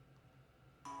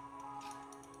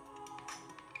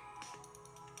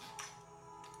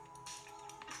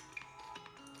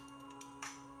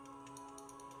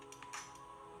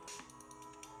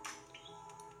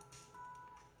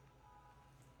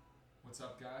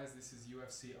up, guys? This is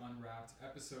UFC Unwrapped,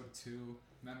 episode 2,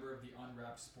 member of the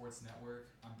Unwrapped Sports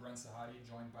Network. I'm Brent Sahadi,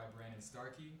 joined by Brandon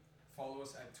Starkey. Follow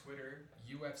us at Twitter,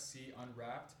 UFC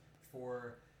Unwrapped,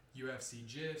 for UFC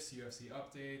GIFs, UFC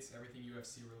updates, everything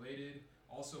UFC related.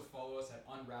 Also follow us at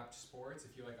Unwrapped Sports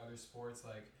if you like other sports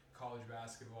like college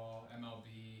basketball,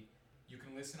 MLB. You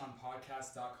can listen on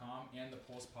podcast.com and the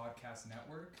Pulse Podcast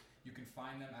Network. You can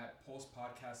find them at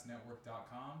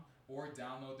pulsepodcastnetwork.com or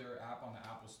download their app on the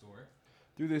Apple Store.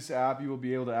 Through this app, you will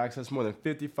be able to access more than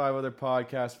 55 other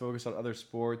podcasts focused on other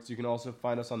sports. You can also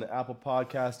find us on the Apple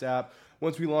Podcast app.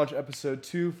 Once we launch episode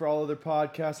 2 for all other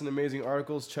podcasts and amazing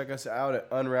articles, check us out at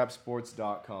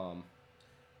unwrappedsports.com.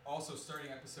 Also,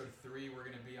 starting episode 3, we're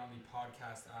going to be on the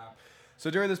podcast app. So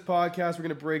during this podcast, we're going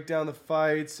to break down the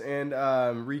fights and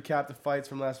recap the fights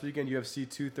from last weekend, UFC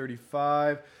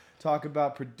 235. Talk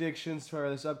about predictions for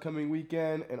this upcoming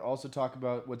weekend, and also talk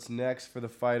about what's next for the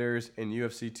fighters in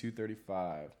UFC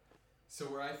 235. So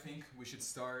where I think we should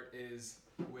start is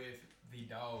with the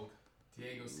dog,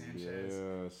 Diego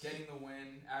Sanchez, getting the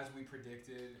win as we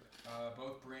predicted.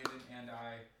 Both Brandon and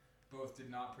I both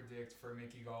did not predict for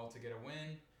Mickey Gall to get a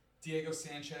win. Diego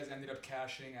Sanchez ended up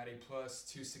cashing at a plus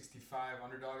 265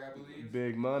 underdog, I believe.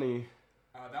 Big money.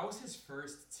 That was his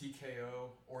first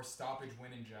TKO or stoppage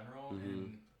win in general,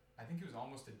 and I think it was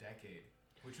almost a decade,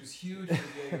 which was huge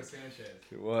for Diego Sanchez.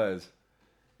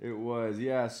 It was,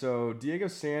 yeah. So Diego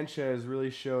Sanchez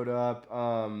really showed up.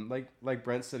 Like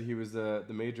Brent said, he was the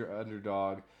major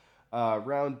underdog.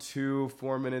 Round 2,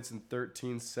 4 minutes and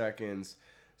 13 seconds.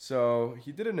 So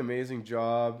he did an amazing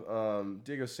job.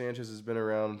 Diego Sanchez has been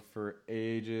around for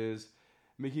ages.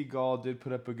 Mickey Gall did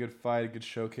put up a good fight, a good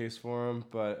showcase for him,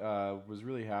 but was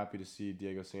really happy to see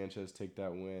Diego Sanchez take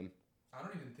that win. I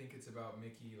don't even think it's about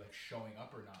Mickey showing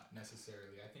up or not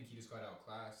necessarily. I think he just got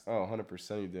outclassed. Oh, 100%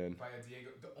 he did. By a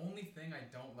Diego. The only thing I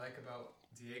don't like about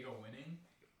Diego winning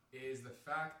is the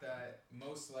fact that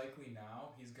most likely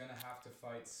now he's going to have to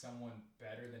fight someone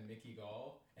better than Mickey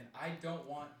Gall. And I don't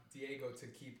want Diego to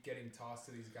keep getting tossed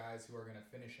to these guys who are going to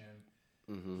finish him.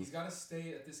 He's got to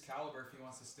stay at this caliber if he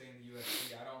wants to stay in the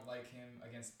UFC. I don't like him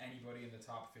against anybody in the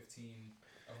top 15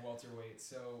 of welterweight.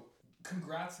 So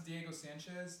congrats to Diego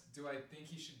Sanchez. Do I think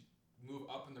he should move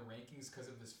up in the rankings because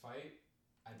of this fight?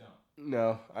 I don't.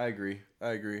 No, I agree.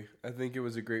 I think it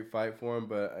was a great fight for him,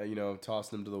 but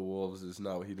tossing him to the wolves is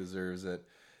not what he deserves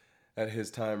at his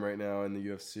time right now in the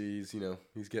UFC.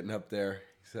 He's getting up there.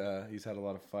 He's had a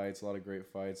lot of fights, a lot of great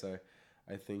fights. I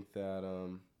think that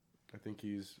I think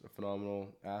he's a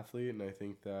phenomenal athlete, and I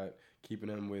think that keeping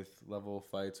him with level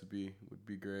fights would be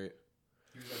great.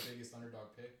 He was our biggest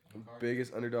underdog pick on the card.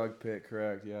 Biggest underdog pick,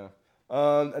 correct, yeah.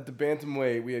 At the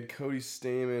bantamweight, we had Cody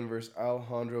Stamann versus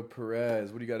Alejandro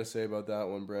Perez. What do you got to say about that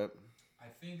one, Brent? I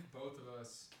think both of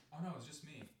us, it was just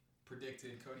me,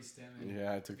 predicted Cody Stamann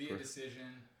via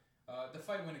decision. The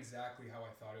fight went exactly how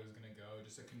I thought it was going to go.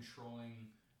 Just a controlling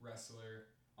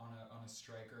wrestler on a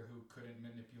striker who couldn't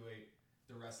manipulate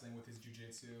the wrestling with his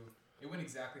jiu-jitsu. It went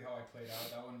exactly how I played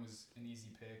out. That one was an easy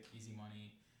pick, easy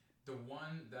money. The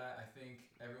one that I think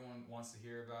everyone wants to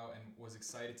hear about and was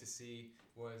excited to see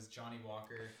was Johnny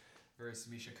Walker versus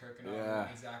Misha Kirkunov. Yeah.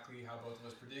 Exactly how both of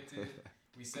us predicted.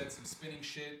 We said some spinning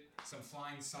shit, some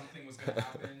flying something was going to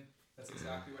happen. That's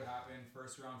exactly what happened.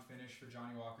 First round finish for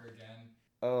Johnny Walker again.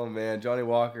 Oh, man. Johnny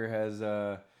Walker has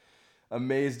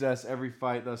amazed us every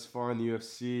fight thus far in the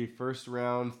UFC. First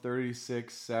round,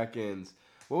 36 seconds.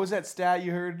 What was that stat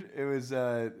you heard? It was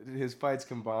his fights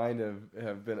combined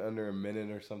have been under a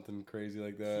minute or something crazy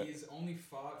like that. He's only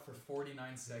fought for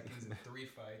 49 seconds in 3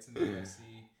 fights in the UFC.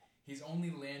 He's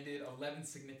only landed 11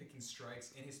 significant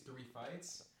strikes in his 3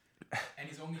 fights. And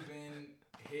he's only been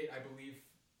hit, I believe,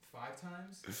 5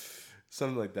 times.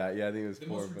 Something like that. Yeah, I think it was the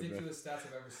 4. The most ridiculous stats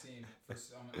I've ever seen.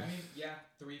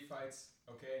 3 fights,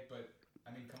 okay, but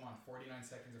come on, 49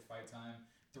 seconds of fight time,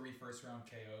 3 first-round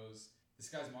KOs. This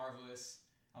guy's marvelous.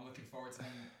 I'm looking forward to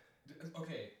him.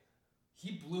 Okay,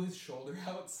 he blew his shoulder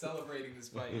out celebrating this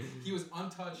fight. He was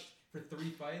untouched for 3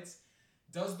 fights.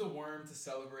 Does the worm to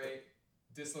celebrate,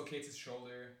 dislocates his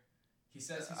shoulder. He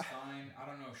says he's fine. I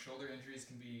don't know. Shoulder injuries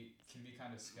can be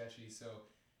kind of sketchy. So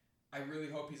I really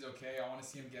hope he's okay. I want to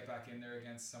see him get back in there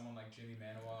against someone like Jimmy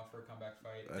Manuwa for a comeback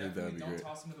fight. Definitely don't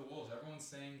toss him to the wolves. Everyone's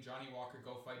saying Johnny Walker,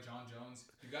 go fight John Jones.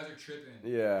 You guys are tripping.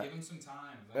 Yeah. Give him some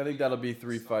time. I think that'll be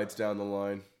 3 fights down the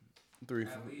line. 3,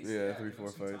 At least, 3, 4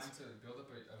 fights. Time to build up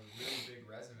a really big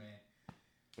resume.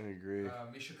 I agree.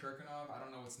 Misha Kirkunov, I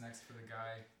don't know what's next for the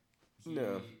guy.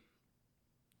 No.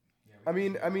 Yeah,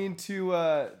 I mean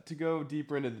to go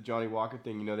deeper into the Johnny Walker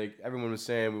thing, everyone was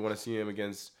saying we want to see him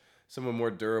against someone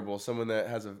more durable, someone that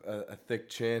has a thick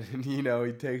chin, and he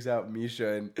takes out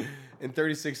Misha in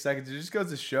 36 seconds. It just goes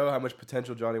to show how much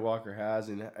potential Johnny Walker has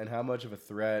and how much of a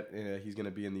threat he's going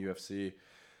to be in the UFC.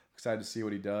 Excited to see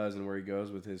what he does and where he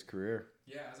goes with his career.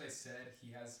 Yeah, as I said,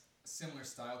 he has a similar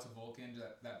style to Volkan,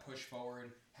 that push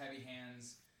forward, heavy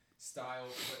hands style,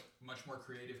 but much more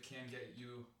creative, can get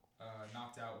you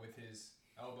knocked out with his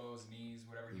elbows, knees,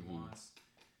 whatever he wants.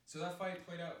 So that fight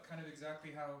played out kind of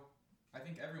exactly how I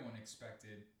think everyone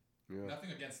expected. Yeah.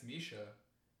 Nothing against Misha.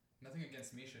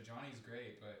 Johnny's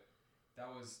great, but that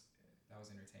was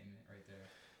entertainment right there.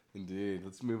 Indeed.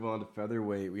 Let's move on to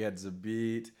featherweight. We had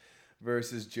Zabit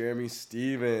versus Jeremy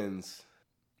Stephens.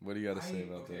 What do you got to say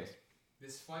about this?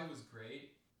 This fight was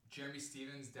great. Jeremy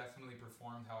Stephens definitely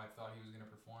performed how I thought he was going to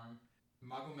perform.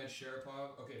 Magomed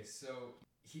Sharipov, so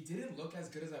he didn't look as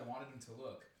good as I wanted him to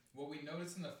look. What we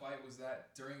noticed in the fight was that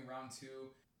during round 2,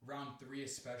 round 3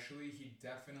 especially, he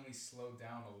definitely slowed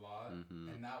down a lot.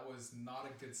 And that was not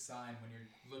a good sign when you're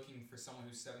looking for someone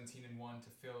who's 17-1 to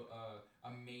fill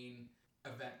a main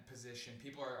event position.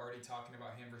 People are already talking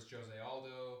about him versus Jose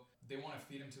Aldo. They want to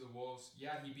feed him to the wolves.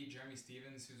 Yeah, he beat Jeremy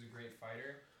Stephens, who's a great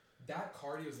fighter. That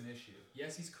cardio is an issue.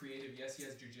 Yes, he's creative. Yes, he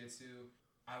has jiu-jitsu.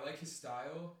 I like his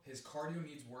style. His cardio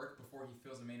needs work before he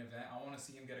fills a main event. I want to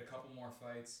see him get a couple more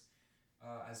fights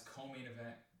as co-main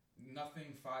event.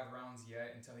 Nothing 5 rounds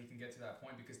yet until he can get to that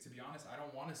point, because to be honest, I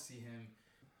don't want to see him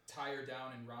tire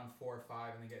down in round 4 or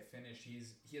 5 and then get finished.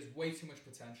 He has way too much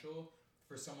potential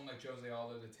for someone like Jose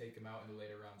Aldo to take him out in the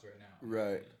later rounds right now.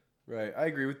 Right. I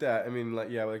agree with that. I mean,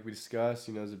 like we discussed,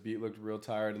 Zabit looked real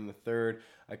tired in the 3rd.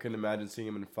 I couldn't imagine seeing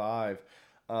him in 5.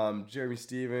 Jeremy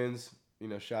Stephens,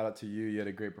 shout out to you. You had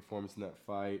a great performance in that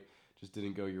fight. Just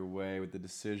didn't go your way with the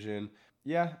decision.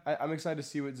 Yeah, I'm excited to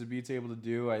see what Zabit's able to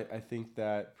do. I think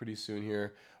that pretty soon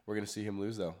here we're going to see him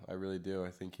lose, though. I really do.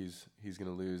 I think he's going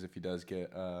to lose if he does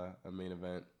get a main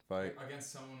event fight.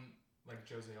 Against someone like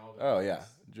Jose Aldo. Oh, yeah.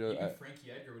 Even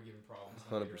Frankie Edgar would give him problems.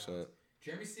 100%.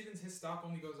 Jeremy Stephens, his stock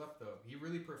only goes up, though. He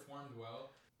really performed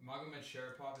well. Magomed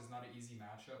Sharipov is not an easy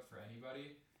matchup for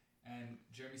anybody. And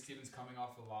Jeremy Stephens coming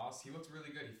off a loss, he looked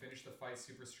really good. He finished the fight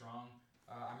super strong.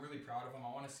 I'm really proud of him. I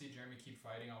want to see Jeremy keep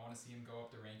fighting. I want to see him go up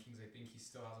the rankings. I think he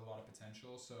still has a lot of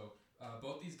potential. So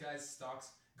both these guys' stocks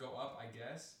go up, I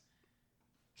guess.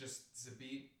 Just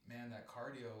Zabit, man, that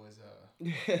cardio was...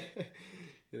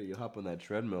 You hop on that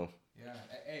treadmill. Yeah.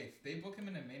 Hey, if they book him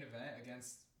in a main event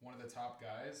against one of the top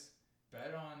guys,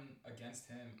 bet on against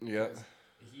him. Yeah.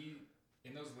 He,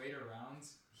 in those later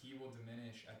rounds, he will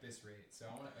diminish at this rate. So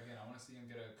I want to see him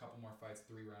get a couple more fights,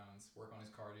 3 rounds, work on his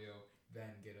cardio, then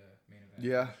get a main event.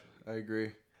 Yeah, I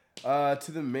agree.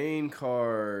 To the main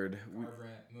card.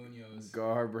 Munoz.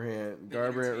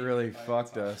 Garbrandt really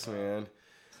fucked us, man.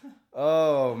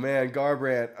 Oh, man,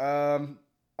 Garbrandt.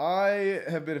 I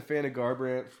have been a fan of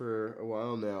Garbrandt for a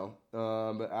while now.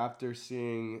 But after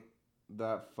seeing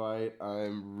that fight,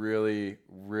 I'm really,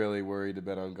 really worried to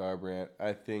bet on Garbrandt.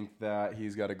 I think that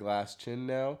he's got a glass chin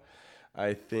now.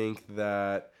 I think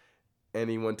that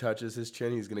anyone touches his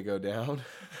chin, he's going to go down.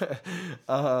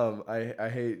 I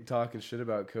hate talking shit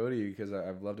about Cody because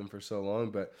I've loved him for so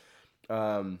long. But,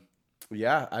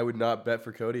 yeah, I would not bet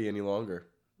for Cody any longer.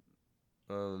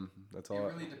 That's all.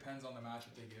 It really depends on the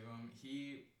matchup they give him.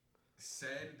 He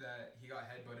said that he got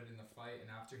headbutted in the fight,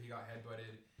 and after he got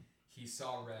headbutted, he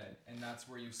saw red, and that's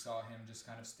where you saw him just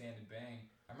kind of stand and bang.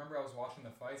 I remember I was watching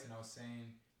the fights, and I was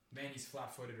saying, man, he's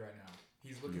flat-footed right now.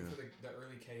 He's looking for the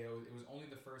early KO. It was only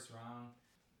the first round.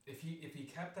 If he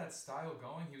kept that style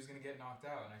going, he was going to get knocked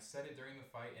out, and I said it during the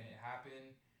fight, and it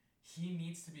happened. He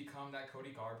needs to become that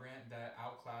Cody Garbrandt that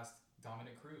outclassed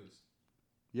Dominic Cruz.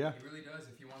 Yeah. He really does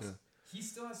if he wants... Yeah. He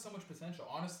still has so much potential.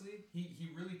 Honestly,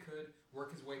 he really could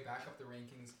work his way back up the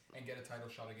rankings and get a title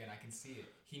shot again. I can see it.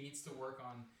 He needs to work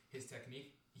on his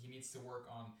technique. He needs to work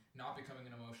on not becoming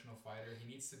an emotional fighter.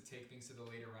 He needs to take things to the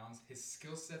later rounds. His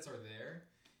skill sets are there.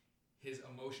 His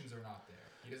emotions are not there.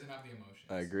 He doesn't have the emotions.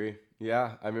 I agree.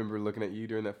 Yeah, I remember looking at you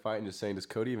during that fight and just saying, does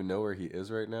Cody even know where he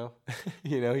is right now?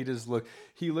 He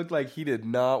looked like he did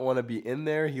not want to be in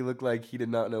there. He looked like he did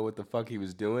not know what the fuck he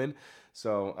was doing.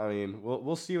 So, I mean,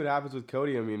 we'll see what happens with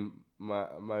Cody. I mean,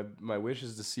 my wish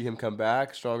is to see him come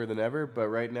back stronger than ever. But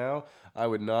right now, I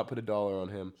would not put $1 on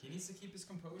him. He needs to keep his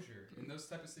composure in those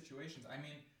type of situations. I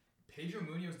mean, Pedro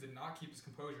Munoz did not keep his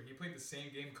composure. He played the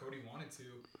same game Cody wanted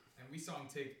to, and we saw him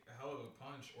take a hell of a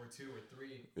punch or 2 or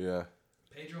 3. Yeah.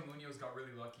 Pedro Munoz got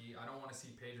really lucky. I don't want to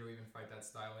see Pedro even fight that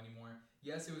style anymore.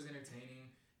 Yes, it was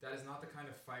entertaining. That is not the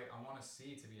kind of fight I want to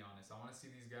see, to be honest. I want to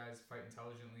see these guys fight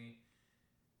intelligently.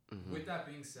 Mm-hmm. With that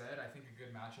being said, I think a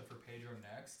good matchup for Pedro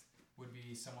next would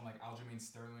be someone like Aljamain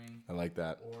Sterling. I like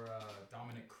that. Or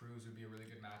Dominic Cruz would be a really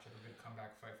good matchup, a good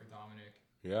comeback fight for Dominic.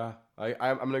 Yeah,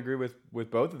 I'm going to agree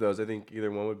with both of those. I think either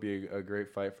one would be a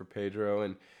great fight for Pedro.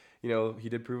 And, he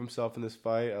did prove himself in this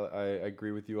fight. I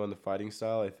agree with you on the fighting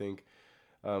style. I think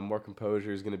more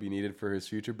composure is going to be needed for his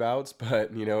future bouts, but,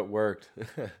 it worked.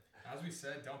 As we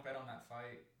said, don't bet on that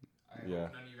fight. I hope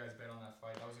none of you guys bet on that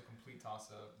fight. That was a complete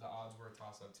toss-up. The odds were a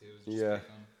toss-up, too. It was just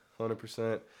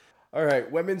 100%. All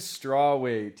right, women's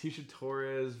strawweight. Tecia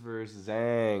Torres versus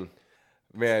Zhang.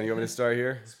 Man, you want me to start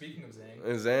here? Speaking of Zhang,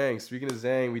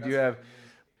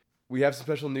 we have some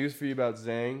special news for you about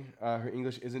Zhang. Her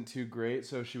English isn't too great,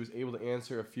 so she was able to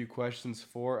answer a few questions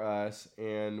for us,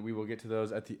 and we will get to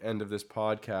those at the end of this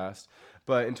podcast.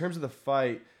 But in terms of the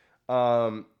fight,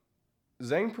 Zhang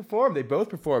performed. They both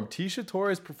performed. Tecia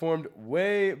Torres performed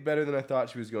way better than I thought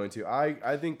she was going to.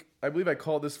 I believe I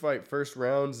called this fight first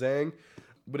round Zhang,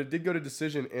 but it did go to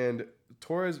decision, and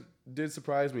Torres did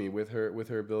surprise me with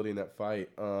her ability in that fight.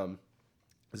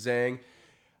 Zhang,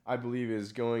 I believe,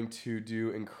 is going to do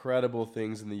incredible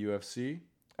things in the UFC.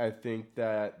 I think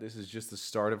that this is just the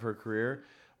start of her career.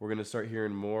 We're going to start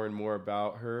hearing more and more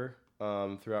about her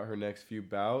throughout her next few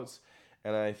bouts,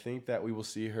 and I think that we will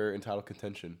see her in title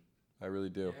contention. I really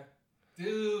do. Yeah.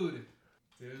 Dude.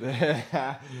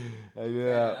 Yeah.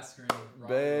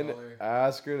 Ben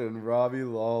Askren and Robbie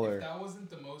Lawler. If that wasn't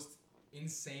the most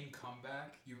insane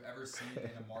comeback you've ever seen in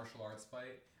a martial arts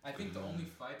fight, I think the only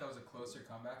fight that was a closer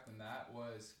comeback than that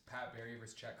was Pat Barry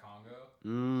versus Chet Congo.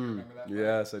 You remember that fight?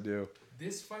 Yes, I do.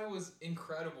 This fight was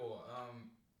incredible.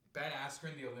 Ben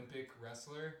Askren, the Olympic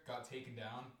wrestler, got taken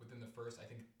down within the first, I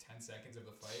think, 10 seconds of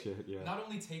the fight. Shit, yeah. Not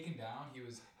only taken down, he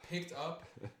was picked up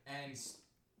and...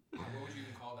 what would you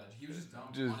even call that? He was just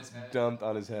dumped on his head. Dumped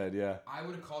on his head, yeah. I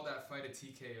would have called that fight a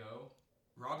TKO.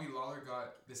 Robbie Lawler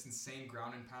got this insane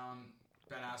ground and pound.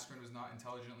 Ben Askren was not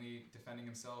intelligently defending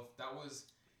himself. That was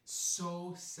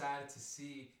so sad to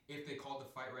see if they called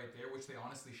the fight right there, which they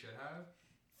honestly should have.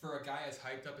 For a guy as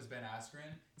hyped up as Ben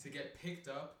Askren to get picked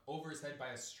up over his head by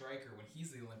a striker when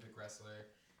he's the Olympic wrestler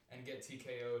and get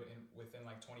TKO'd within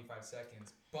like 25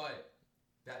 seconds. But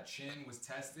that chin was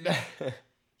tested.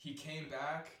 He came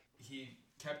back. He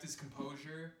kept his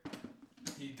composure.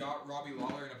 He got Robbie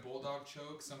Lawler in a bulldog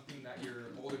choke, something that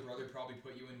your older brother probably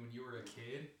put you in when you were a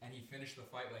kid, and he finished the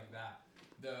fight like that.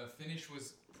 The finish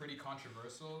was pretty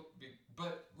controversial,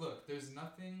 but look, there's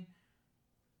nothing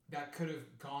that could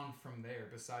have gone from there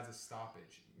besides a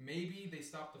stoppage. Maybe they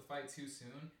stopped the fight too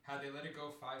soon. Had they let it go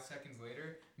 5 seconds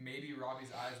later, maybe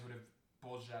Robbie's eyes would have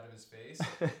bulged out of his face.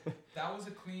 That was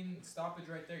a clean stoppage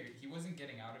right there. He wasn't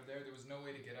getting out of there. There was no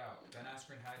way to get out. Ben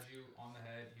Askren had you on the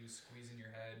head. He was squeezing your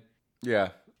head. Yeah,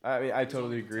 I mean, I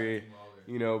totally agree.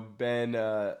 Ben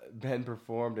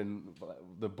performed in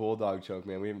the bulldog choke,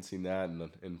 man. We haven't seen that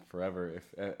in forever,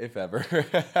 if ever.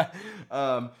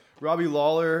 Robbie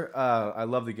Lawler, I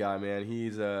love the guy, man.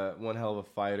 He's one hell of a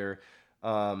fighter.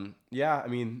 Yeah, I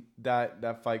mean,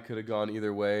 that fight could have gone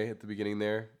either way at the beginning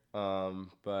there.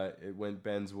 But it went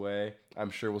Ben's way.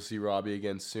 I'm sure we'll see Robbie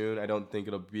again soon. I don't think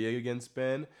it'll be against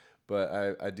Ben,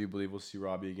 but I do believe we'll see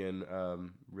Robbie again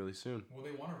really soon. Well,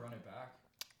 they want to run it back.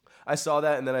 I saw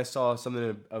that, and then I saw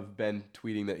something of Ben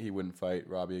tweeting that he wouldn't fight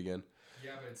Robbie again.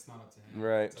 Yeah, but it's not up to him.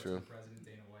 Right, it's true. Up to President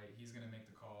Dana White. He's going to make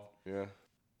the call. Yeah.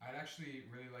 I'd actually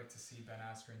really like to see Ben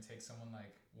Askren take someone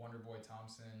like Wonderboy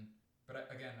Thompson. But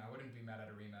again, I wouldn't be mad at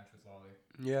a rematch with Lawler.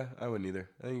 Yeah, I wouldn't either.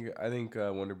 I think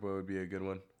Wonderboy would be a good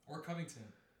one. Or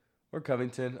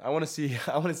Covington. I want to see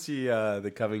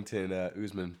the Covington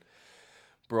Usman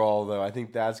brawl though. I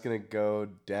think that's gonna go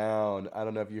down. I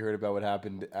don't know if you heard about what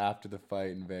happened after the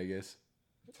fight in Vegas.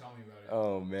 Tell me about it.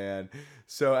 Oh man!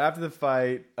 So after the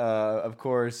fight, of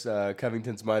course,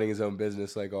 Covington's minding his own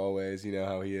business like always. You know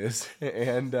how he is,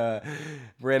 and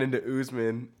ran into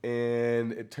Usman,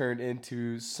 and it turned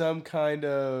into some kind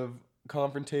of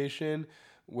confrontation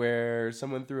where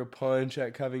someone threw a punch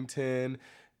at Covington.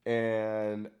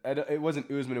 And it wasn't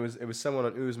Usman. It was someone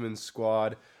on Usman's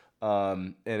squad,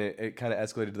 and it kind of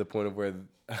escalated to the point of where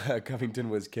Covington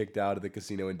was kicked out of the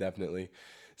casino indefinitely.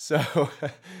 So,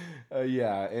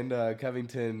 yeah, and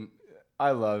Covington, I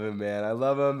love him, man. I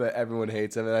love him, but everyone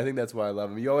hates him, and I think that's why I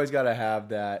love him. You always got to have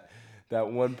that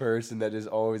one person that just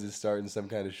always is starting some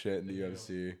kind of shit in the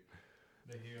UFC.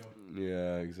 The heel.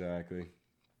 Yeah, exactly.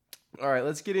 All right,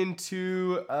 let's get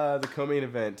into the co-main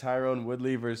event. Tyrone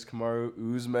Woodley versus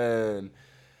Kamaru Usman.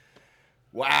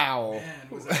 Wow. Man,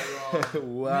 was I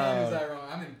wrong. Wow. Man, was I wrong.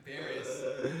 I'm embarrassed.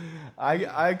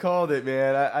 I called it,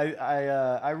 man.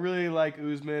 I really like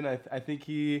Usman. I think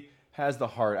he has the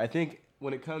heart. I think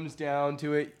when it comes down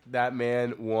to it, that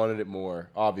man wanted it more.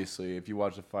 Obviously, if you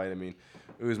watch the fight, I mean,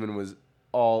 Usman was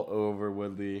all over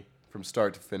Woodley from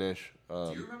start to finish.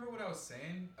 Do you remember what I was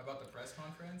saying about the press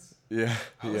conference? Yeah,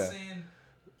 I was saying,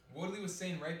 Woodley was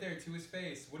saying right there to his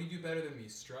face, what do you do better than me?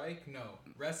 Strike? No.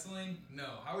 Wrestling? No.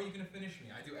 How are you going to finish me?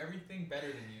 I do everything better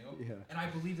than you. Yeah. And I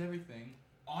believed everything.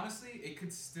 Honestly, it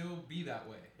could still be that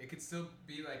way. It could still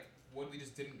be like Woodley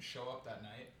just didn't show up that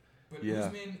night. But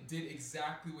Usman did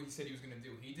exactly what he said he was going to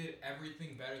do. He did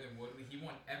everything better than Woodley. He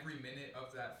won every minute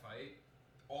of that fight,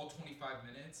 all 25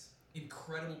 minutes.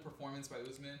 Incredible performance by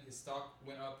Usman. His stock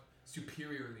went up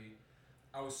superiorly.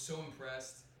 I was so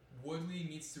impressed. Woodley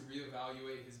needs to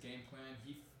reevaluate his game plan.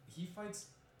 He fights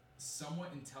somewhat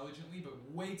intelligently, but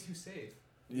way too safe.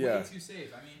 Yeah. Way too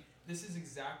safe. I mean, this is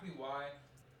exactly why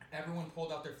everyone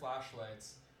pulled out their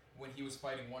flashlights when he was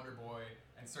fighting Wonder Boy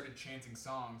and started chanting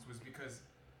songs, was because,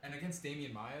 and against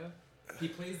Damian Maia, he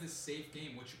plays this safe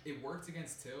game, which it worked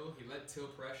against Till. He let Till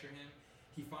pressure him.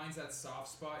 He finds that soft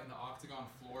spot in the octagon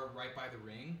floor right by the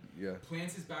ring. Yeah.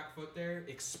 Plants his back foot there,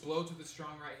 explodes with a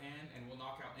strong right hand, and will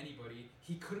knock out anybody.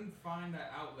 He couldn't find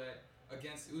that outlet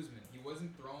against Usman. He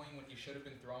wasn't throwing when he should have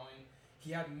been throwing.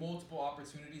 He had multiple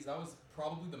opportunities. That was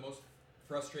probably the most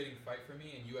frustrating fight for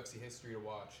me in UFC history to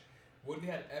watch. Woodley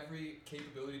had every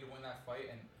capability to win that fight,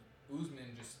 and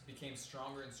Usman just became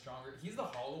stronger and stronger. He's the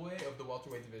Holloway of the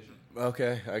welterweight division.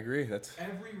 Okay, I agree. That's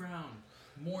every round.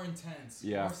 More intense,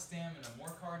 more stamina, more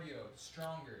cardio,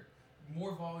 stronger,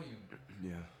 more volume.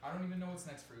 Yeah. I don't even know what's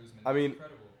next for Usman. I mean,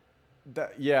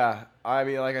 incredible. I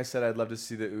mean, like I said, I'd love to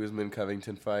see the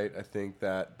Usman-Covington fight. I think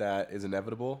that is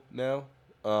inevitable now.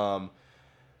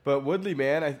 But Woodley,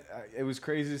 man, it was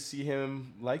crazy to see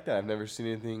him like that. I've never seen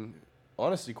anything,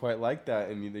 honestly, quite like that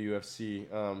in the UFC.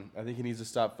 I think he needs to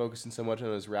stop focusing so much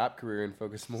on his rap career and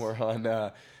focus more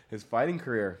on his fighting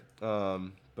career.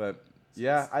 But...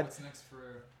 yeah, what's next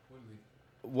for Woodley?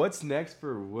 What's next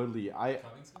for Woodley?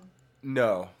 Covington?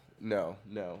 No.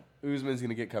 Usman's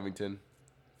gonna get Covington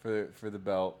for the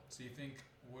belt. So you think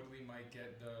Woodley might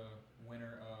get the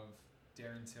winner of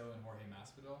Darren Till and Jorge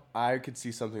Masvidal? I could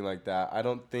see something like that. I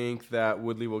don't think that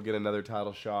Woodley will get another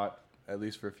title shot, at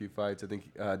least for a few fights. I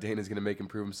think Dana's gonna make him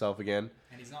prove himself again.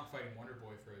 And he's not fighting Wonder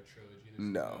Boy for a trilogy.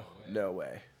 No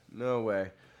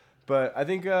way. But I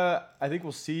think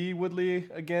we'll see Woodley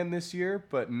again this year,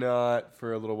 but not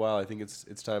for a little while. I think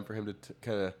it's time for him to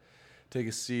kind of take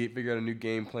a seat, figure out a new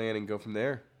game plan, and go from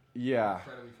there. Yeah.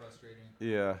 Incredibly frustrating.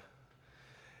 Yeah.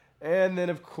 And then,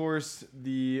 of course,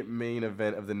 the main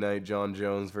event of the night, Jon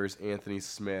Jones versus Anthony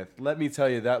Smith. Let me tell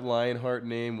you, that Lionheart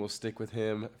name will stick with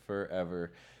him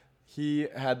forever. He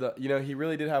had he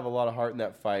really did have a lot of heart in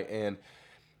that fight. And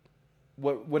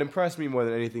what impressed me more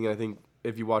than anything, and I think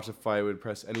if you watch the fight, it would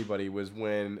impress anybody, was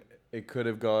when it could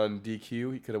have gone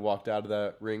DQ. He could have walked out of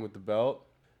that ring with the belt.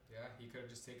 Yeah, he could have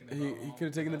just taken the belt home. He could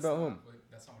have taken the belt home.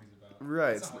 That's not what he's about.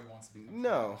 Right. That's not what he wants to be.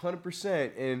 No,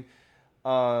 100%.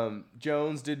 And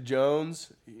Jones did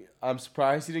Jones. I'm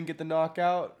surprised he didn't get the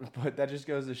knockout, but that just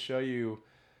goes to show you,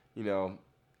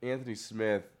 Anthony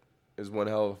Smith is one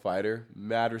hell of a fighter.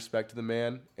 Mad respect to the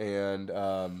man, and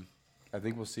I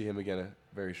think we'll see him again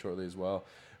very shortly as well.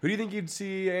 Who do you think you'd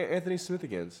see Anthony Smith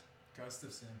against?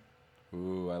 Gustafsson.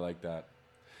 Ooh, I like that.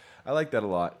 I like that a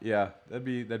lot. Yeah, that'd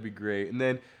be great. And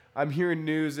then I'm hearing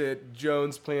news that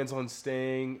Jones plans on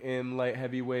staying in light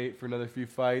heavyweight for another few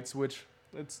fights, which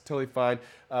that's totally fine.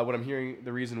 What I'm hearing,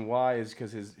 the reason why is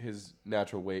because his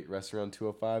natural weight rests around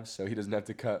 205, so he doesn't have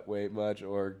to cut weight much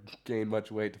or gain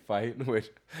much weight to fight.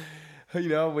 Which,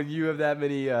 when you have that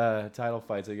many title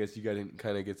fights, I guess you got to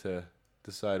kind of get to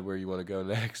decide where you want to go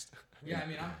next. Yeah, I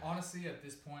mean, I'm honestly at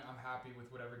this point, I'm happy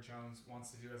with whatever Jones wants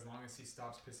to do. As long as he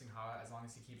stops pissing hot, as long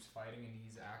as he keeps fighting and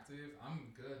he's active, I'm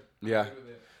good. I'm good with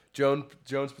it.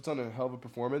 Jones puts on a hell of a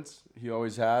performance. He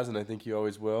always has, and I think he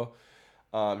always will.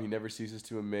 He never ceases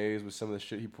to amaze with some of the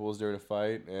shit he pulls during a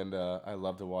fight, and I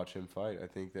love to watch him fight. I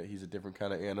think that he's a different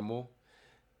kind of animal,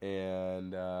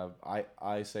 and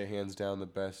I say hands down the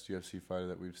best UFC fighter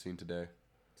that we've seen today.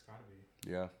 It's gotta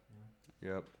be. Yeah.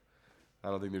 Yep. I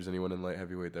don't think there's anyone in light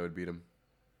heavyweight that would beat him.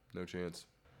 No chance.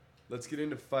 Let's get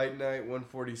into Fight Night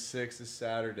 146 this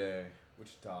Saturday.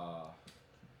 Wichita.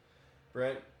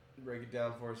 Brent, break it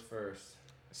down for us first.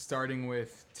 Starting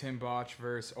with Tim Boetsch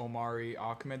versus Omari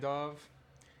Akhmedov.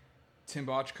 Tim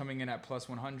Boetsch coming in at plus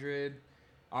 100.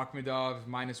 Akhmedov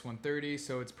minus 130,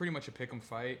 so it's pretty much a pick'em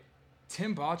fight.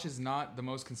 Tim Boetsch is not the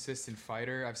most consistent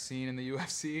fighter I've seen in the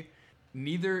UFC.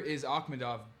 Neither is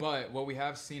Akhmedov, but what we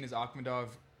have seen is Akhmedov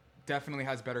definitely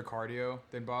has better cardio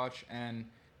than Boetsch, and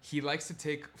he likes to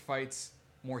take fights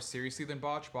more seriously than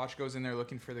Botch. Botch goes in there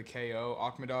looking for the KO.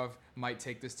 Akhmedov might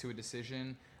take this to a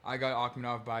decision. I got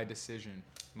Akhmedov by decision,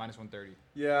 -130.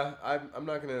 Yeah, I'm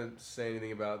not going to say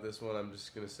anything about this one. I'm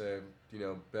just going to say,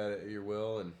 bet at your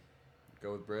will and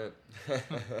go with Brent.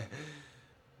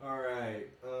 All right.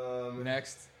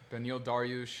 Next, Beneil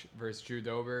Dariush versus Drew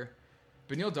Dober.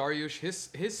 Beneil Dariush,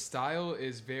 his style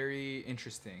is very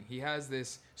interesting. He has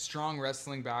this strong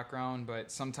wrestling background,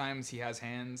 but sometimes he has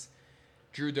hands.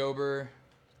 Drew Dober,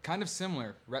 kind of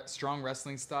similar, strong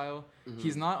wrestling style. Mm-hmm.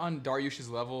 He's not on Dariush's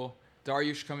level.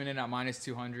 Dariush coming in at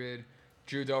 -200.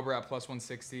 Drew Dober at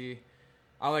 +160.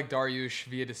 I like Dariush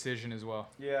via decision as well.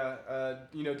 Yeah,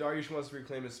 Dariush wants to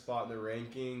reclaim his spot in the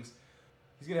rankings.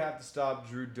 He's going to have to stop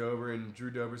Drew Dober, and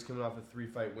Drew Dober's coming off a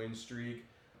 3-fight win streak.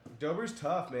 Dober's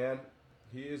tough, man.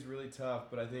 He is really tough,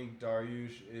 but I think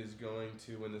Dariush is going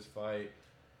to win this fight.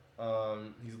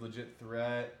 He's a legit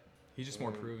threat. He's just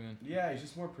more proven. Yeah, he's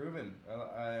just more proven.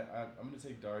 I'm going to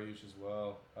take Dariush as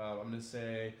well. I'm going to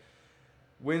say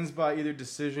wins by either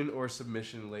decision or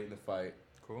submission late in the fight.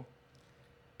 Cool.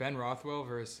 Ben Rothwell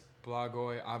versus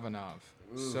Blagoy Ivanov.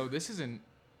 Ooh. So this isn't...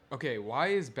 Okay, why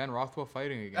is Ben Rothwell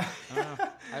fighting again?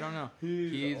 I don't know.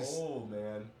 He's old,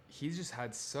 man. He's just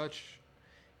had such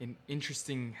an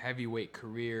interesting heavyweight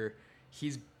career.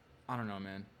 I don't know,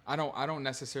 man. I don't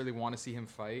necessarily want to see him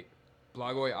fight.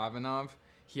 Blagoy Ivanov,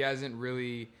 he hasn't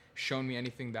really shown me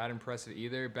anything that impressive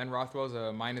either. Ben Rothwell's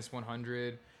a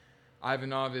 -100.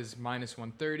 Ivanov is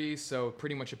 -130, so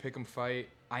pretty much a pick'em fight.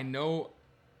 I know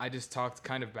I just talked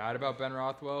kind of bad about Ben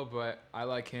Rothwell, but I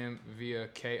like him via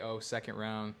KO second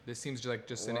round. This seems like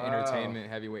just an entertainment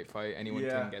heavyweight fight. Anyone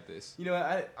can get this.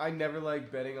 I never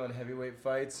like betting on heavyweight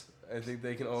fights. I think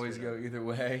they can always go either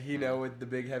way. With the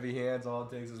big heavy hands, all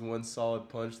it takes is one solid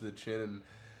punch to the chin and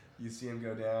you see him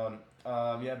go down.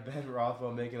 Ben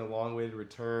Rothwell making a long-awaited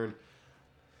return.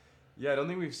 Yeah, I don't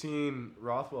think we've seen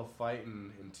Rothwell fight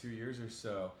in 2 years or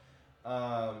so.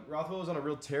 Rothwell was on a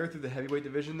real tear through the heavyweight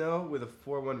division, though, with a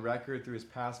 4-1 record through his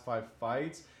past 5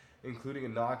 fights, including a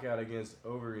knockout against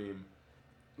Overeem.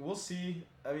 We'll see.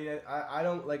 I mean, I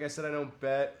don't, like I said, I don't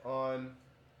bet on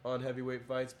heavyweight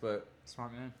fights, but...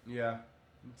 Smart man. Yeah.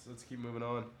 Let's keep moving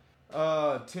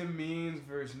on. Tim Means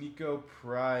versus Nico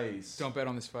Price. Don't bet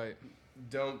on this fight.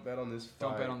 Don't bet on this fight.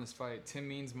 Don't bet on this fight. Tim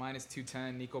Means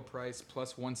 -210, Nico Price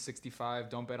 +165.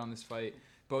 Don't bet on this fight.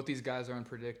 Both these guys are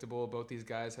unpredictable. Both these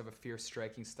guys have a fierce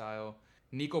striking style.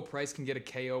 Nico Price can get a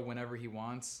KO whenever he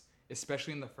wants,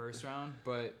 especially in the first round.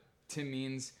 But Tim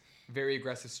Means, very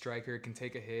aggressive striker, can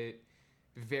take a hit,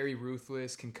 very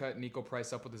ruthless, can cut Nico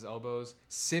Price up with his elbows.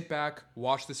 Sit back,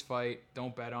 watch this fight.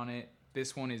 Don't bet on it.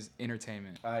 This one is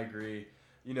entertainment. I agree.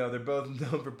 They're both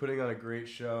known for putting on a great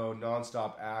show,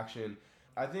 nonstop action.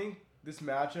 I think this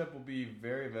matchup will be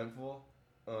very eventful.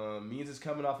 Means is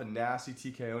coming off a nasty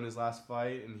TKO in his last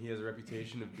fight, and he has a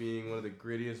reputation of being one of the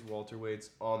grittiest welterweights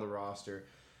on the roster.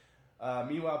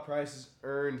 Meanwhile, Price has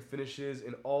earned finishes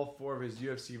in all 4 of his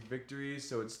UFC victories,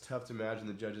 so it's tough to imagine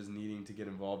the judges needing to get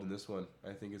involved in this one.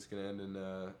 I think it's going to end in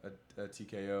a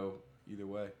TKO either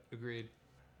way. Agreed.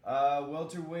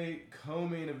 Welterweight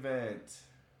co-main event.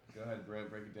 Go ahead, Brent,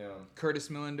 break it down. Curtis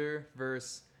Millender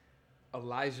versus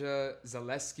Elijah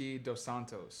Zaleski dos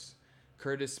Santos.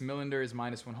 Curtis Millender is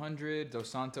 -100. Dos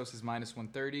Santos is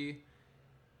 -130.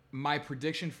 My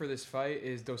prediction for this fight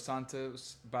is Dos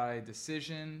Santos by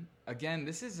decision. Again,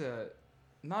 this is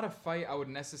not a fight I would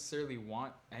necessarily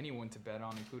want anyone to bet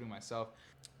on, including myself.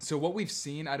 So what we've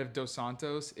seen out of Dos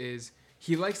Santos is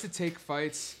he likes to take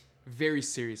fights very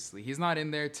seriously. He's not in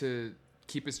there to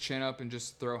keep his chin up and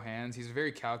just throw hands. He's a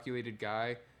very calculated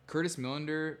guy. Curtis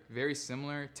Millender, very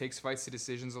similar, takes fights to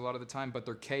decisions a lot of the time, but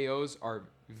their KOs are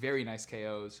very nice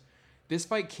KOs. This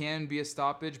fight can be a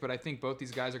stoppage, but I think both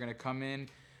these guys are going to come in,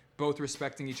 both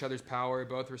respecting each other's power,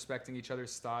 both respecting each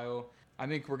other's style. I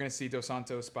think we're going to see Dos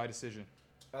Santos by decision.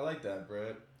 I like that,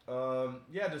 Brent.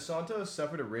 Dos Santos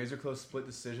suffered a razor-close split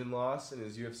decision loss in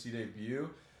his UFC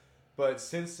debut, but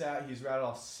since that, he's rattled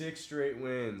off 6 straight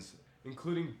wins,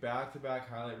 including back-to-back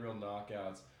highlight reel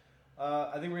knockouts.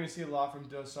 I think we're going to see a lot from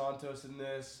Dos Santos in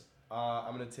this.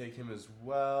 I'm going to take him as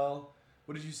well.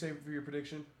 What did you say for your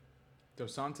prediction?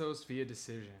 Dos Santos via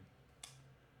decision.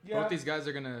 Yeah. Both these guys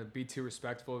are going to be too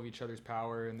respectful of each other's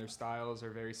power, and their styles are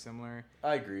very similar.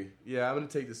 I agree. Yeah, I'm going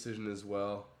to take decision as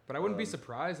well. But I wouldn't be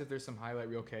surprised if there's some highlight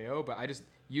reel KO, but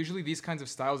usually these kinds of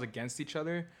styles against each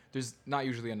other, there's not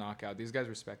usually a knockout. These guys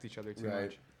respect each other too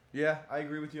much. Yeah, I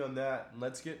agree with you on that.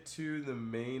 Let's get to the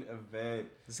main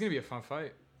event. This is going to be a fun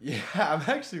fight. Yeah, I'm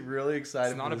actually really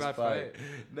excited for this fight. It's not a bad fight.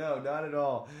 No, not at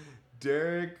all.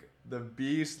 Derek the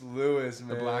Beast Lewis, man.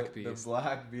 The Black Beast. The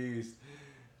Black Beast.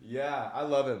 Yeah, I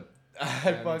love him.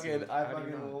 I Yeah, me too. How do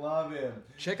you fucking not? love him.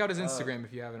 Check out his Instagram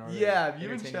if you haven't already. Yeah, if you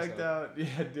haven't Entertain checked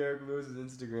yourself. out Derek Lewis's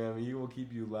Instagram, he will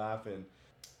keep you laughing.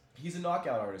 He's a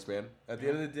knockout artist, man. At the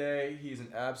Yeah. end of the day, he's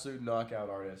an absolute knockout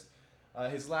artist.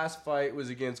 His last fight was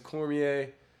against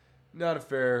Cormier. Not a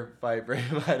fair fight for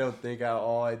him, I don't think, at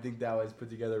all. I think that was put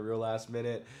together real last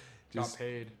minute. Got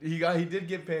paid. He did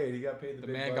get paid. He got paid the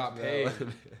big man bucks got for that paid.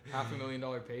 one.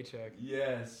 $500,000 paycheck.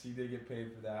 Yes, he did get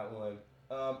paid for that one.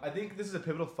 I think this is a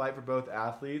pivotal fight for both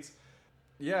athletes.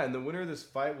 Yeah, and the winner of this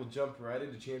fight will jump right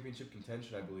into championship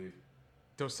contention, I believe.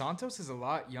 Dos Santos is a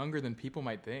lot younger than people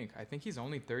might think. I think he's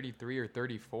only 33 or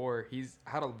 34. He's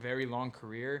had a very long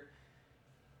career,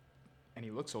 and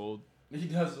he looks old. He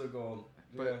does look old.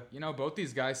 But, both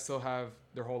these guys still have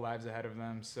their whole lives ahead of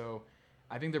them. So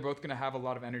I think they're both going to have a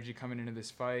lot of energy coming into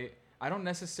this fight. I don't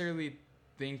necessarily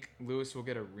think Lewis will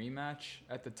get a rematch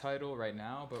at the title right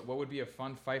now. But what would be a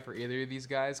fun fight for either of these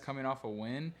guys coming off a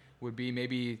win would be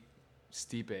maybe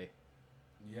Stipe.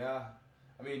 Yeah.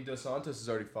 I mean, Dos Santos has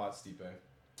already fought Stipe.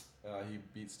 He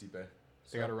beat Stipe.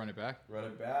 They got to run it back. Run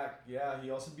it back. Yeah,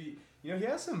 he also beat... he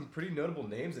has some pretty notable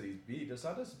names that he's beat. Dos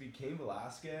Santos beat Cain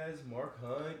Velasquez, Mark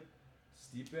Hunt,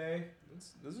 Stipe.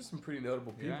 Those are some pretty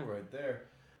notable people right there.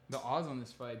 The odds on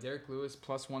this fight, Derek Lewis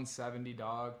plus 170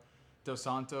 dog. Dos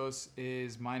Santos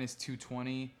is minus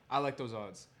 220. I like those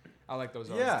odds.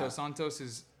 Yeah. Dos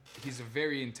Santos he's a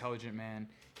very intelligent man.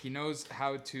 He knows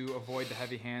how to avoid the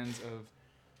heavy hands of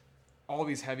all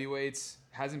these heavyweights.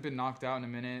 Hasn't been knocked out in a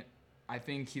minute. I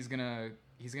think he's gonna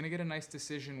get a nice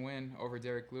decision win over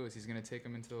Derek Lewis. He's gonna take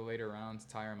him into the later rounds,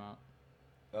 tire him out.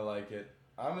 I like it.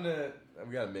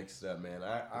 We gotta mix it up, man.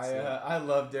 I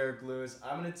love Derek Lewis.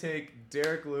 I'm gonna take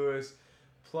Derek Lewis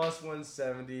plus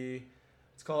 170.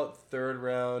 Let's call it third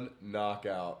round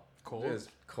knockout. Cold? Just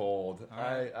cold.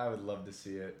 Right. I would love to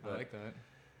see it. I like that.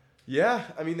 Yeah,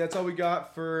 I mean that's all we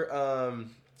got for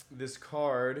this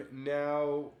card.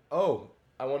 Now,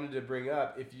 I wanted to bring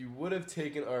up, if you would have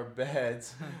taken our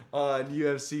bets on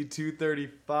UFC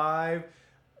 235,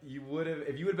 if you would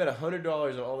have bet $100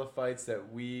 on all the fights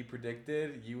that we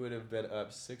predicted, you would have been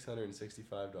up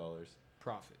 $665.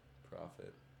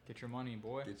 Profit. Get your money,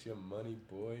 boy. Get your money,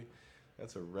 boy.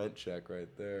 That's a rent check right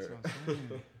there. That's what I'm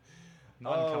saying.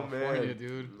 Not in California,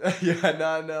 dude. Yeah,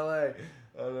 not in LA. I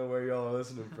don't know where y'all are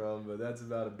listening from, but that's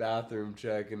about a bathroom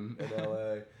check in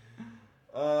LA.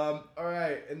 All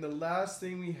right, and the last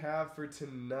thing we have for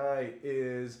tonight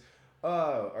is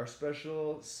our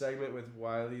special segment with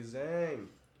Wiley Zhang.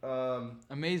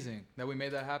 Amazing that we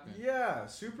made that happen. Yeah,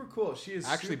 super cool. She is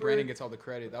actually Brandon gets all the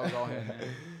credit. That was all him, man.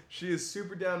 She is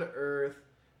super down to earth.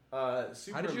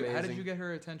 Super amazing. How did you get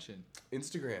her attention?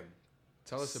 Instagram.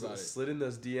 Tell us about it. Slid in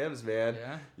those DMs, man.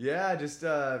 Yeah? Yeah, just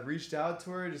reached out to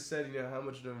her, just said, how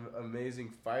much of an amazing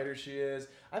fighter she is.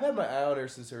 I've had my eye on her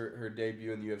since her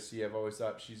debut in the UFC. I've always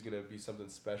thought she's going to be something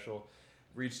special.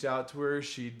 Reached out to her.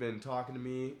 She'd been talking to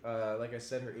me. Like I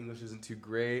said, her English isn't too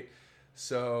great.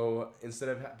 So instead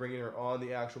of bringing her on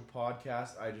the actual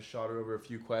podcast, I just shot her over a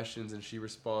few questions, and she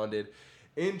responded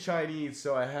in Chinese.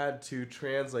 So I had to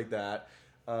translate that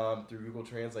through Google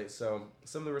Translate. So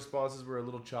some of the responses were a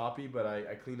little choppy, but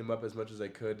I cleaned them up as much as I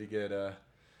could to get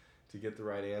the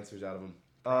right answers out of them.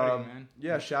 Man.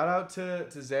 Yeah, shout out to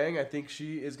Zhang. I think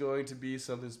she is going to be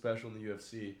something special in the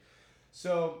UFC.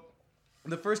 So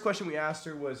the first question we asked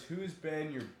her was, who's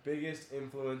been your biggest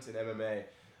influence in MMA?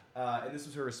 And this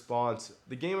was her response.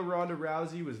 The game of Ronda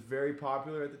Rousey was very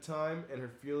popular at the time, and her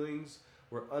feelings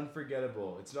were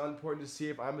unforgettable. It's not important to see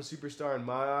if I'm a superstar in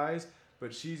my eyes,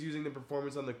 but she's using the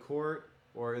performance on the court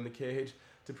or in the cage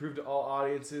to prove to all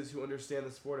audiences who understand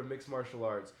the sport of mixed martial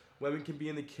arts. Women can be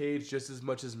in the cage just as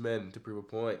much as men to prove a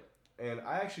point. And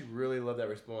I actually really love that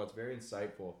response. Very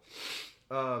insightful.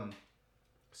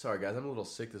 Sorry, guys. I'm a little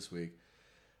sick this week.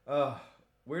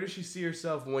 Where does she see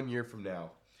herself 1 year from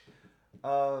now?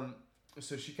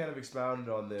 So she kind of expounded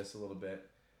on this a little bit.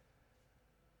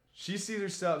 She sees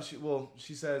herself,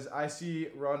 she says, I see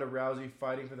Ronda Rousey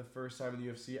fighting for the first time in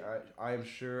the UFC. I am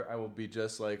sure I will be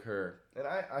just like her. And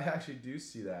I actually do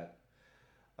see that.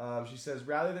 She says,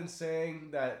 rather than saying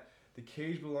that the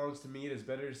cage belongs to me, it is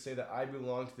better to say that I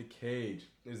belong to the cage.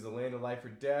 It is the land of life or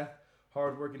death.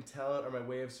 Hard work and talent are my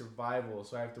way of survival,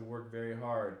 so I have to work very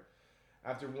hard.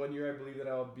 After 1 year, I believe that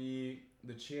I'll be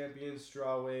the champion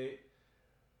strawweight.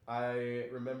 I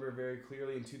remember very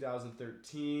clearly in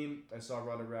 2013, I saw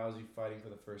Ronda Rousey fighting for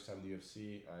the first time in the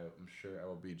UFC. I'm sure I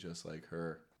will be just like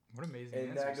her. What amazing And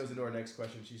answers. that goes into our next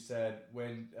question. She said,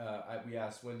 we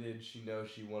asked, when did she know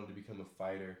she wanted to become a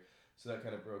fighter? So that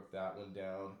kind of broke that one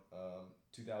down.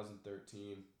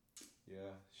 2013. Yeah,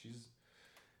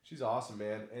 she's She's awesome,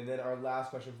 man. And then our last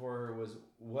question for her was,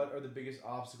 what are the biggest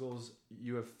obstacles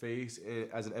you have faced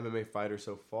as an MMA fighter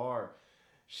so far?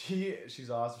 She's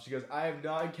awesome. She goes, I have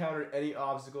not encountered any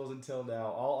obstacles until now.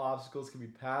 All obstacles can be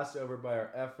passed over by our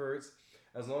efforts.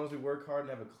 As long as we work hard and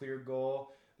have a clear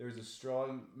goal, there's a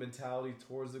strong mentality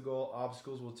towards the goal.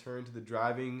 Obstacles will turn to the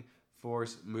driving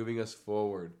force moving us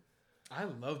forward. I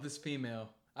love this female.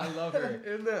 I love her.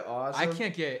 Isn't that awesome? I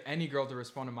can't get any girl to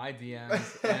respond to my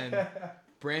DMs, and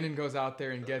Brandon goes out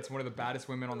there and gets one of the baddest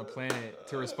women on the planet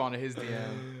to respond to his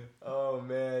DM. Oh,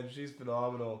 man. She's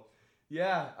phenomenal.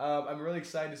 Yeah, I'm really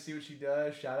excited to see what she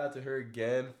does. Shout out to her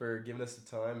again for giving us the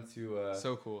time to...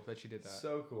 so cool that she did that.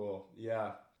 So cool.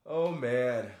 Yeah. Oh,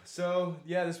 man. So,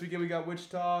 yeah, this weekend we got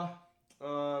Wichita.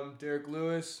 Derek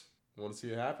Lewis. I want to see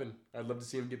it happen. I'd love to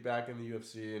see him get back in the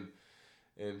UFC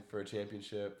and for a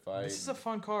championship fight. This is a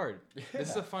fun card. Yeah. This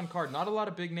is a fun card. Not a lot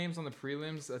of big names on the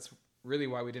prelims. That's really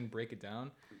why we didn't break it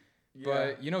down.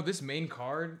 Yeah. But, this main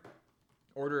card,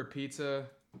 order a pizza,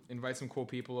 invite some cool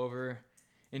people over.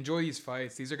 Enjoy these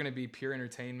fights. These are going to be pure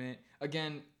entertainment.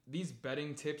 Again, these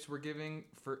betting tips we're giving,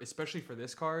 especially for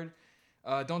this card,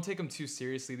 don't take them too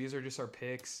seriously. These are just our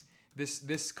picks.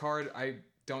 This card, I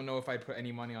don't know if I'd put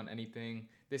any money on anything.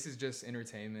 This is just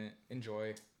entertainment.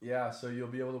 Enjoy. Yeah, so you'll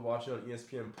be able to watch it on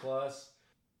ESPN Plus.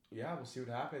 Yeah, we'll see what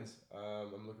happens.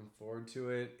 I'm looking forward to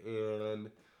it, and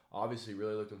obviously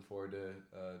really looking forward to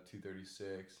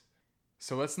 236.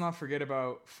 So let's not forget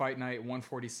about Fight Night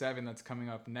 147 that's coming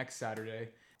up next Saturday.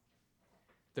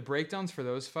 The breakdowns for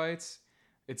those fights,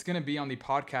 it's going to be on the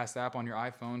podcast app on your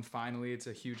iPhone. Finally, it's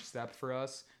a huge step for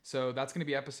us. So that's going to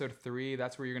be episode 3.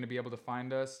 That's where you're going to be able to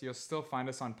find us. You'll still find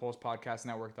us on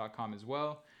PulsePodcastNetwork.com as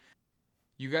well.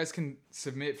 You guys can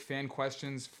submit fan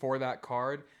questions for that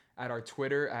card at our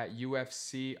Twitter at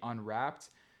UFC Unwrapped.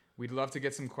 We'd love to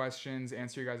get some questions,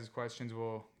 answer your guys' questions.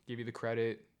 We'll give you the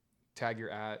credit, tag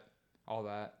your all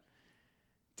that.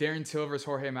 Darren Till versus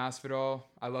Jorge Masvidal.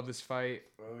 I love this fight.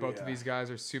 Both of these guys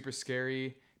are super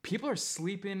scary. People are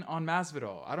sleeping on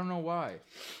Masvidal. I don't know why.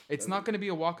 It's not going to be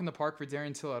a walk in the park for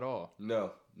Darren Till at all.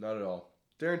 No, not at all.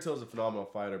 Darren Till is a phenomenal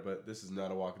fighter, but this is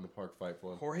not a walk in the park fight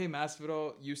for him. Jorge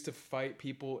Masvidal used to fight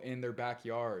people in their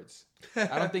backyards.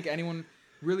 I don't think anyone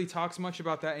really talks much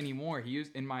about that anymore. He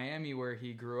used in Miami, where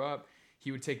he grew up,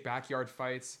 he would take backyard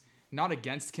fights, not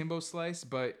against Kimbo Slice,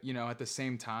 but at the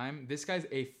same time, this guy's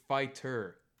a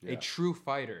fighter, a true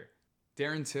fighter.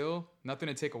 Darren Till, nothing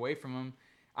to take away from him.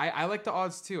 I like the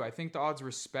odds too. I think the odds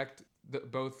respect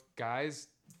both guys.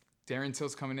 Darren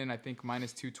Till's coming in, I think,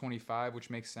 minus 225, which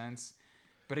makes sense.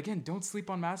 But again, don't sleep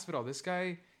on Masvidal. This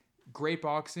guy, great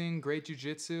boxing, great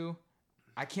jiu-jitsu.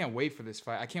 I can't wait for this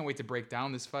fight. I can't wait to break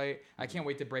down this fight. I can't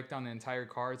wait to break down the entire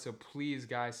card. So please,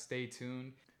 guys, stay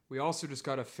tuned. We also just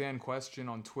got a fan question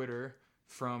on Twitter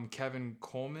from Kevin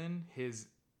Coleman. His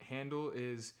handle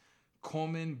is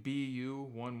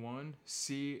ColemanBU11,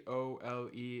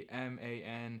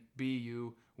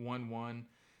 ColemanBU11.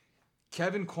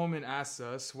 Kevin Coleman asks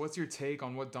us, what's your take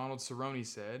on what Donald Cerrone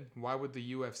said? Why would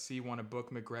the UFC want to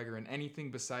book McGregor in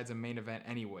anything besides a main event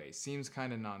anyway? Seems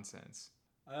kind of nonsense.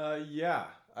 Yeah,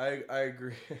 I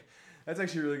agree. That's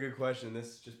actually a really good question.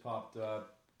 This just popped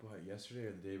up, yesterday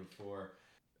or the day before.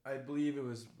 I believe it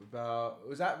was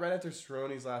right after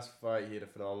Cerrone's last fight. He had a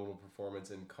phenomenal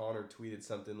performance, and Conor tweeted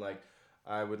something like,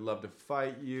 I would love to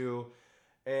fight you.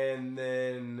 And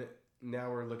then now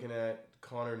we're looking at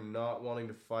Conor not wanting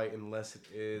to fight unless it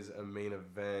is a main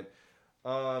event.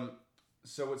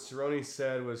 So what Cerrone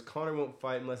said was, Conor won't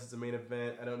fight unless it's a main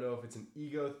event. I don't know if it's an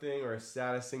ego thing or a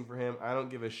status thing for him. I don't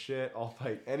give a shit. I'll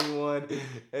fight anyone,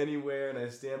 anywhere, and I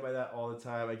stand by that all the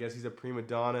time. I guess he's a prima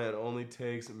donna and only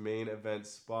takes main event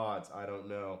spots. I don't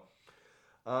know.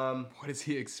 What does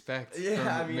he expect from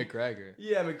McGregor?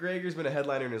 Yeah, McGregor's been a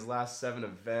headliner in his last 7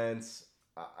 events.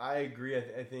 I agree.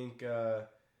 I think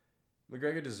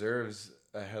McGregor deserves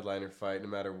a headliner fight no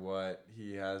matter what.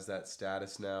 He has that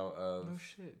status now of... No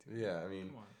shit, dude. Yeah, I mean...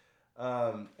 Come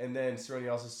on. And then Cerrone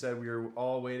also said we were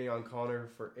all waiting on Conor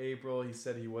for April. He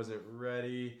said he wasn't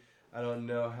ready. I don't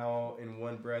know how in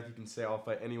one breath you can say I'll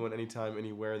fight anyone, anytime,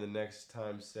 anywhere, and the next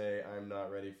time say I'm not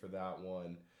ready for that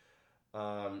one.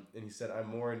 And he said, I'm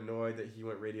more annoyed that he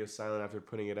went radio silent after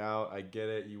putting it out. I get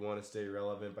it. You want to stay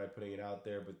relevant by putting it out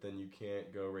there, but then you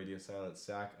can't go radio silent.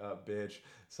 Sack up, bitch.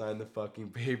 Sign the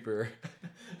fucking paper.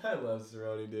 I love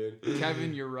Cerrone, dude.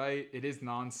 Kevin, you're right. It is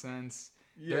nonsense.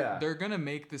 Yeah. They're going to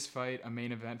make this fight a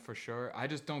main event for sure. I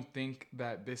just don't think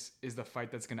that this is the fight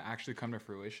that's going to actually come to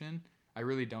fruition. I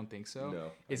really don't think so.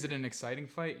 No. Is it an exciting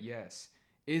fight? Yes.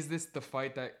 Is this the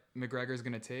fight that McGregor's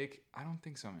going to take? I don't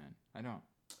think so, man. I don't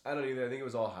either. I think it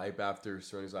was all hype after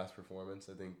Cerrone's last performance.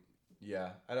 I think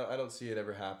Yeah, I don't see it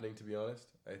ever happening, to be honest.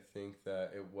 I think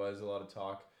that it was a lot of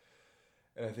talk,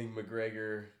 and I think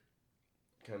McGregor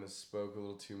kind of spoke a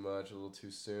little too much, a little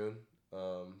too soon,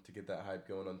 to get that hype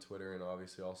going on Twitter and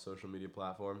obviously all social media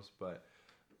platforms. But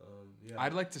yeah,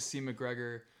 I'd like to see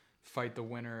McGregor fight the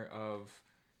winner of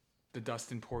the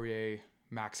Dustin Poirier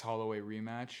Max Holloway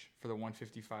rematch for the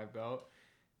 155 belt.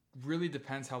 Really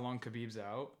depends how long Khabib's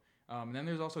out. And then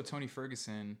there's also Tony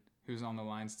Ferguson, who's on the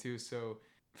lines too. So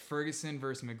Ferguson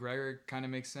versus McGregor kind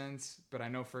of makes sense, but I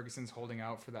know Ferguson's holding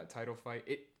out for that title fight.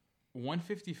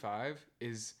 155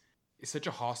 is such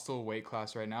a hostile weight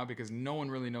class right now because no one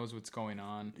really knows what's going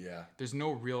on. yeah, There's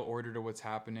no real order to what's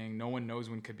happening. No one knows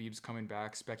when Khabib's coming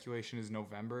back. Speculation is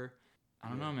November. I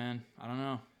don't know, man. I don't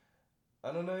know.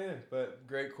 I don't know either. But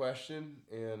great question,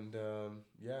 and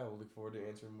yeah, we'll look forward to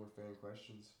answering more fan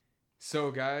questions. So,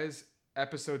 guys,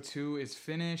 episode 2 is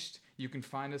finished. You can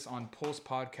find us on Pulse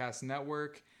Podcast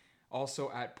Network, also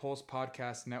at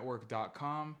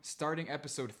pulsepodcastnetwork.com. Starting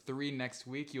episode 3 next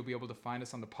week, you'll be able to find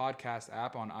us on the podcast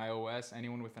app on iOS.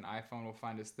 Anyone with an iPhone will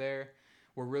find us there.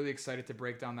 We're really excited to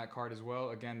break down that card as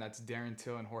well. Again, that's Darren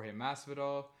Till and Jorge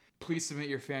Masvidal. Please submit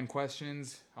your fan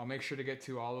questions. I'll make sure to get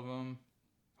to all of them.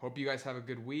 Hope you guys have a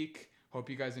good week. Hope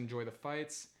you guys enjoy the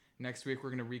fights. Next week, we're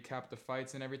going to recap the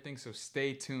fights and everything, so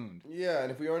stay tuned. Yeah,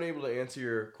 and if we aren't able to answer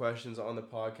your questions on the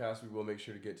podcast, we will make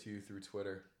sure to get to you through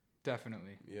Twitter.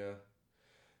 Definitely. Yeah.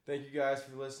 Thank you guys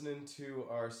for listening to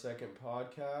our second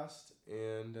podcast,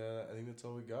 and I think that's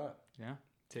all we got. Yeah.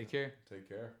 Take care. Take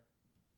care.